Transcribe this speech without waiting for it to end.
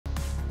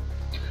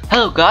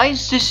Hello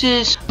guys, this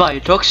is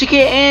Biotoxic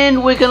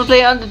and we're gonna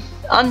play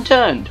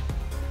Unturned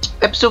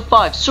Episode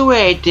 5. Sorry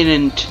I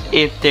didn't,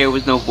 if there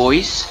was no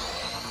voice,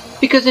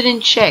 because I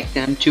didn't check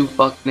and I'm too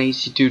fucking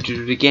lazy to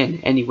do it again.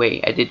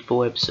 Anyway, I did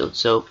 4 episodes,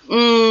 so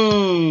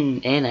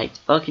and I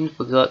fucking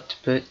forgot to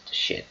put the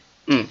shit.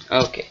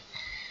 Okay.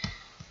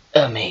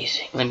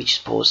 Amazing. Let me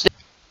just pause this.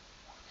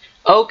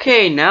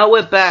 Okay, now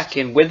we're back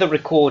and with the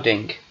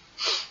recording.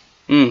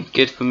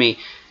 Good for me.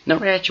 Now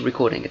we're actually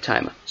recording a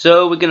timer.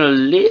 So we're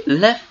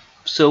gonna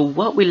so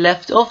what we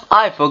left off,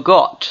 I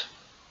forgot.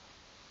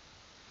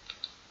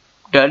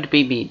 Don't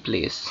be mean,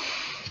 please.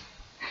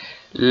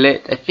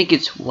 I think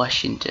it's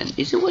Washington.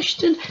 Is it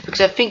Washington?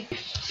 Because I think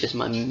it's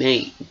my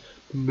main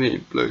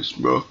place,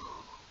 bro.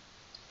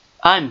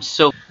 I'm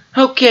so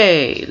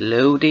okay.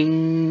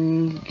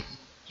 Loading.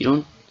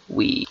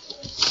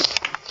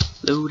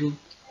 Loading,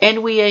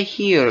 and we are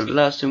here.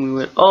 Last time we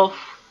were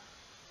off.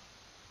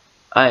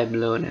 I am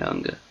low on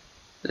hunger.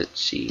 Let's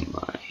see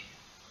my.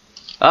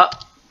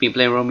 Been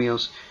playing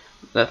Romeo's.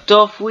 Left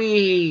off.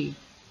 Where's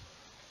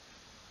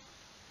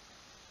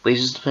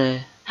the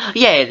player?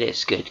 Yeah, it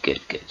is. Good.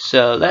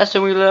 So last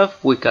time we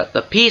left, we got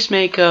the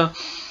Peacemaker,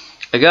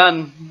 a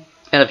gun,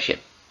 and a ship.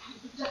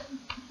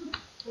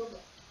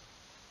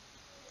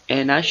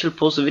 And I should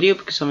pause the video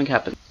because something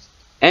happened.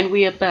 And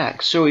we are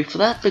back. Sorry for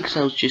that because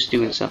I was just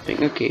doing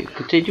something. Okay,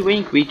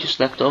 continuing. We just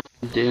left off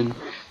doing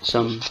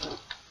some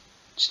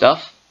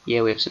stuff.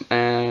 Yeah, we have some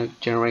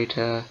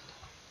generator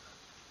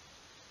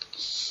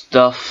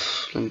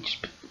stuff. Let me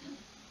just put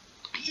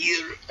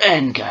here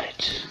and got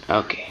it.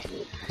 Okay.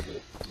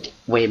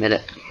 Wait a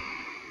minute.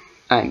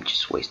 I'm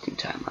just wasting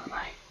time, aren't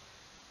I?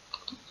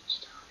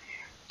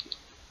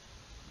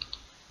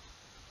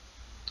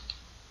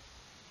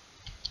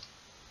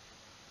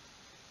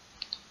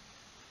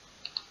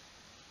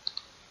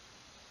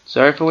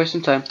 Sorry for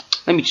wasting time.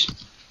 Let me just.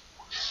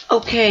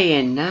 Okay,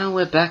 and now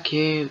we're back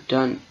here. We've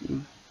done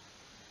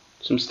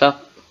some stuff.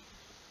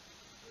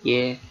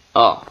 Yeah.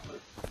 Oh,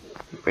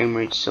 the frame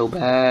rate's so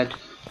bad.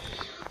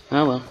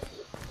 Oh well.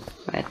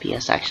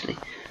 FPS actually.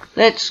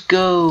 Let's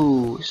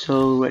go.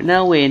 So right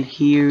now we're in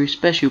here.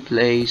 Special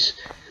place.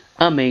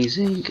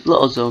 Amazing. A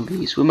lot of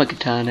zombies with my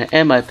katana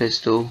and my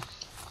pistol.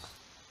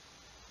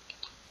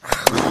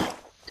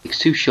 Takes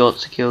 2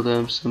 shots to kill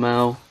them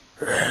somehow.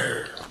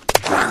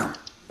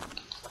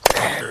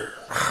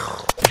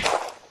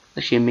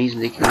 Actually amazing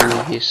they can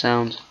really hear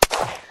sounds.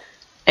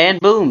 And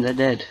boom, they're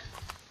dead.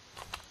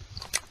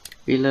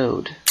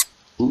 Reload.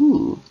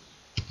 Ooh.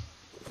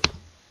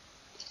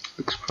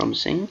 Looks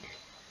promising.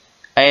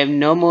 I have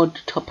no more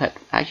top hat.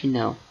 Actually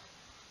no.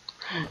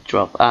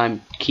 Drop.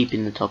 I'm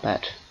keeping the top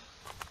hat.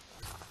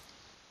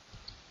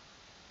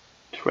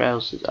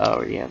 Trousers, I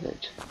already have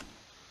it.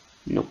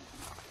 Nope.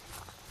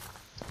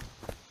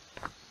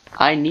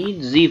 I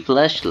need the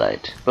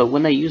flashlight, but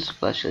when I use the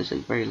flashlight it's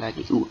like very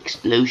laggy. Ooh,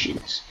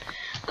 explosions.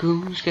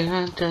 Cool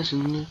sky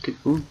doesn't look good.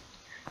 Ooh,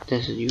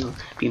 desert you.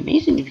 It'd be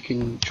amazing if you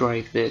can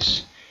drive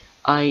this.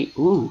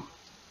 Ooh,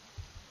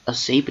 a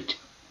saber.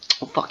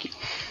 Oh fuck you.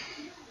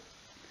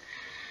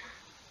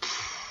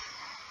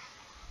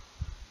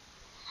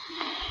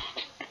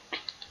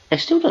 I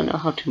still don't know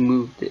how to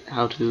move it.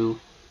 How to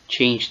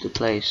change the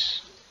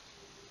place.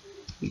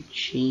 You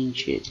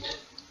change it.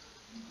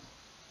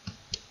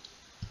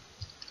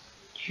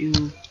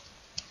 You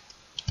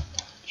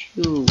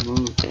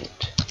move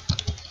it.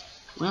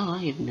 Well,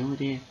 I have no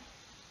idea.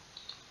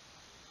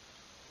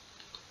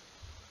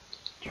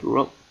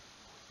 Drop.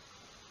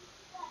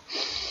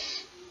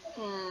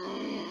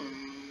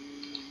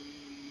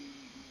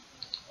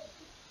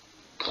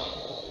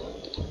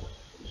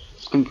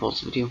 Let me pause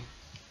the video.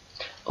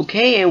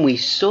 Okay, and we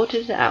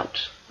sorted it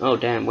out. Oh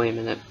damn, wait a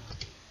minute.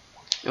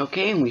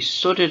 Okay, and we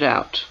sorted it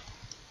out.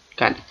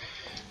 Kinda.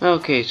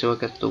 Okay, so I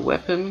got the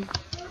weapon.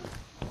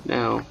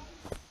 Now,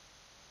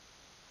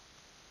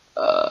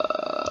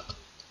 I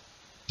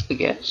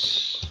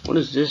guess. What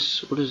is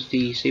this? What is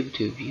the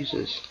saber-tooth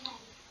uses?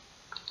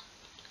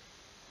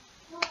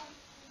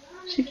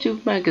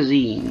 Saber-tooth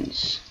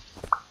magazines.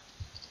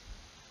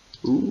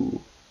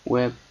 Ooh,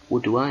 what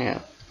do I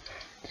have?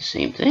 The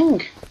same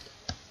thing.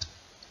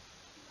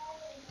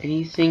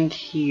 Anything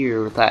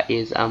here that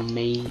is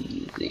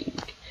amazing?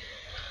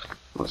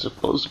 There's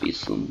supposed to be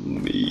some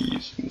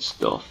amazing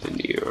stuff in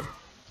here.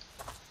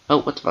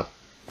 Oh, what the fuck?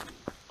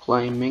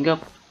 Climbing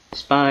up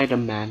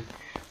Spider-Man.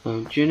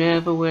 Don't you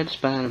never what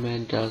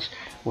Spider-Man does?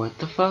 What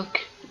the fuck?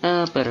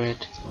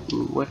 Butterhead.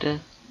 Ooh, what the?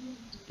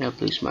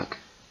 Blue smoke.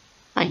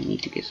 I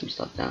need to get some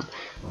stuff down.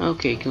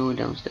 Okay, going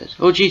downstairs.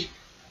 Oh jeez.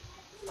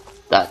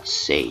 That's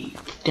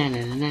saved.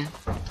 Da-na-na-na.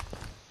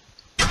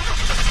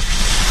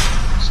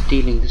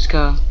 Stealing this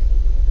car.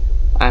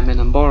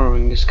 I'm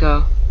borrowing this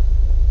car.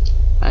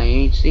 I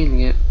ain't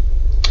stealing it.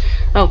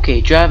 Okay,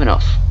 driving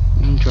off.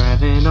 I'm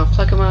driving off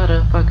like a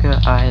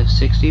motherfucker. I have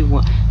 60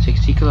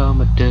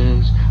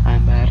 kilometers.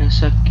 I'm about to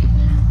suck it.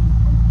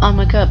 Oh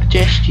my god,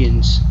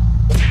 pedestrians.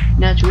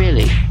 Not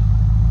really.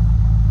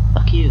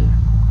 Fuck you.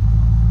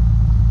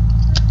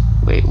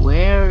 Wait,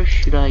 where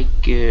should I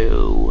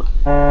go?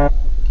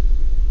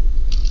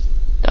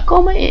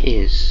 Tacoma it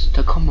is.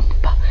 Tacoma.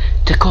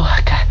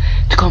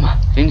 Tacoma.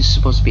 I think this is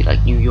supposed to be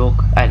like New York.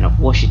 I don't know,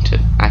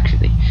 Washington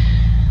actually.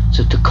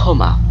 So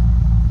Tacoma.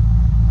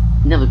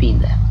 Never been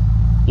there.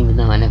 Even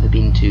though I never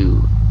been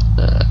to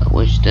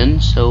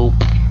Washington. So.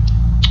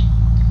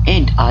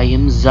 And I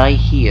am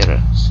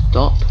Zahir.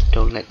 Stop.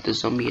 Don't let the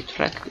zombie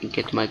attack and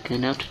get my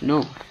gun out.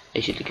 No.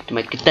 I should get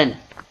my gun.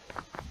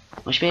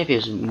 My baby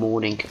is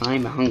morning.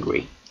 I'm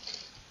hungry.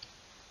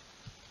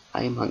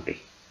 I am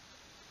hungry.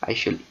 I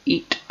shall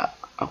eat.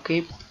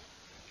 Okay.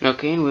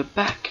 Okay, and we're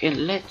back.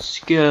 And let's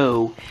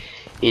go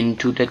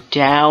into the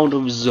town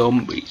of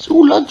zombies.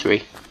 Ooh,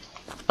 luxury.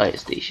 Fire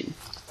station.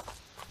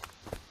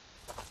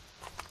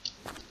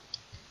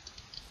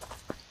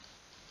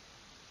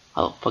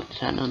 Oh, fuck the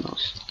town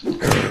knows.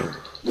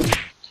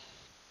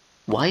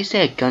 Why is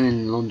there a gun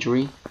in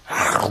laundry?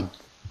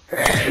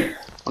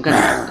 What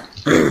gun?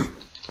 I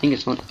think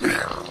it's one.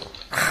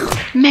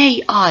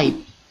 May I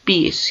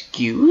be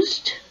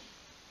excused?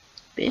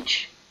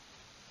 Bitch.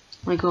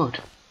 My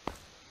god.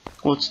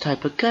 What's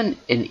type of gun?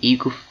 An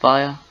Eagle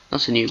Fire?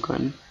 That's a new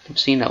gun. I've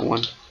seen that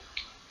one.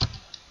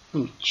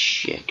 Let me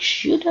check.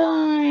 Should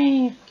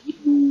I?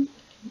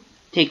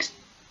 Takes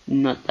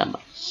not that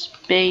much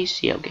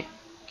space. Yeah, okay.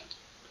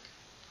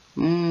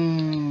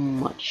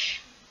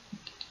 Much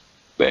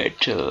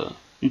better.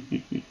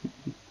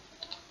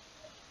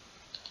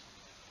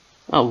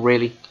 Oh,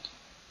 really?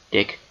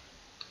 Dick.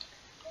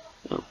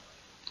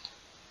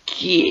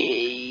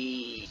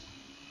 Okay.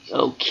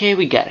 Okay,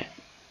 we got it.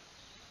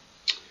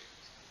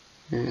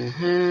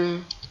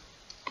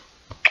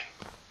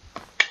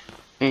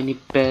 Any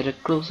better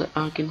clothes that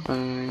I can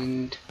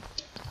find?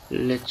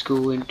 Let's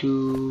go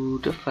into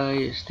the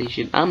fire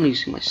station. I'm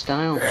losing my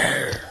style.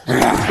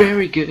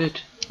 Very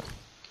good.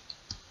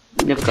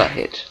 Never got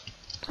hit.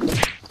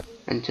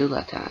 Until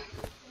that time.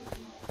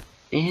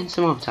 And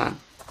some other time.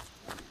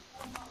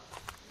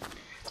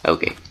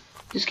 Okay.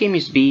 This game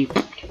used to be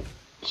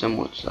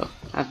somewhat stuff.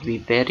 I have to be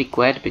very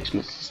quiet because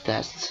my sister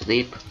has to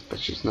sleep, but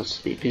she's not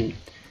sleeping.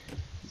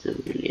 It's a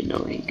really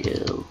annoying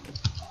girl.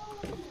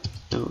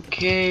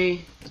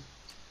 Okay.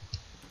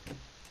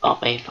 Oh,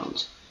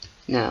 earphones.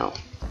 Now,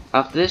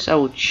 after this, I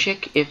will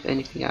check if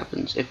anything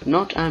happens. If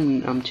not,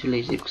 I'm too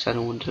lazy because I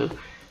don't want to.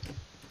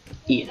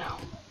 You know,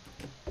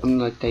 I'm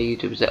like that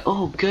YouTubers that,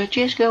 oh, good,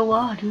 just go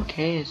on. Who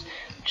cares?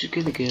 I'm just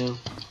gonna go.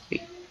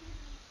 Wait.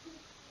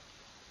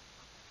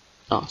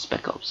 Oh,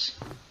 Spec Ops.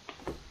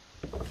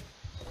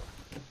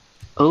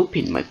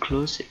 Open my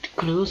closet.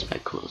 Close my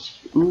closet.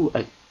 Ooh,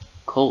 a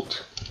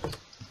cult.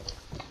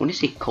 When I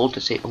say cult, I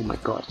say, oh my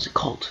god, it's a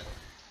cult.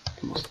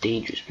 The most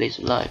dangerous place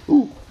alive.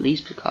 Ooh,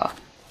 police car.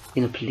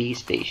 In a police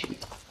station.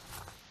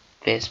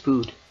 Fast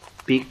food.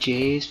 Big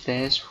J's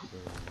fast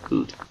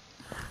food.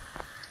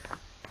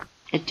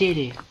 I did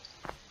it.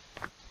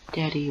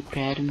 Daddy, you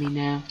proud of me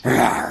now?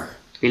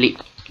 Really?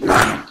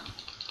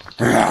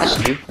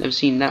 That's new. Never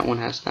seen that one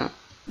has that.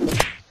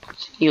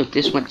 Yo,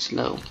 this went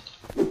slow.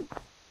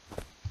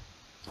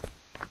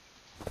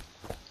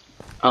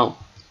 Oh,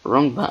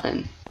 wrong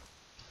button.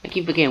 I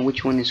keep forgetting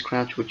which one is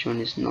crouch, which one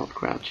is not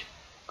crouch.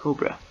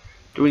 Cobra.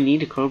 Do we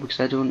need a cobra because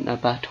I don't have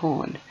a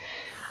baton?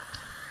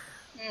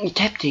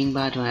 Tempting,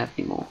 but I don't have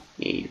any more.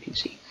 Yeah, you can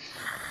see.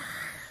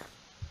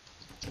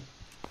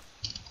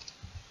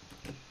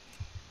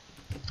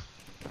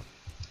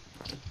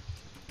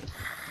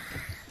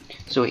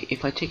 So wait,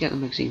 if I take out the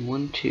magazine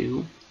 1,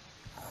 2.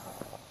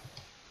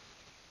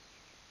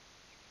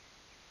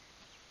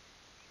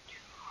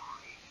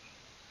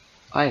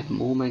 I have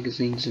more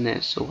magazines than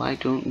this, so I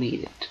don't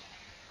need it.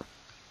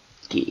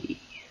 Okay.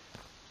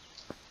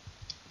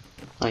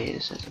 Oh yeah,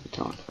 this has the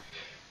baton.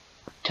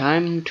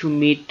 Time to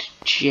meet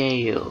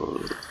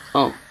jail.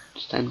 Oh,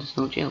 this time there's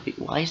no jail.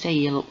 Why is that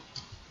yellow?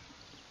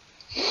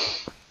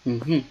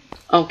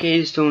 Okay,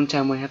 it's the only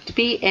time I have to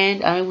be,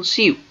 and I will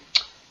see you.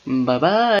 Bye bye.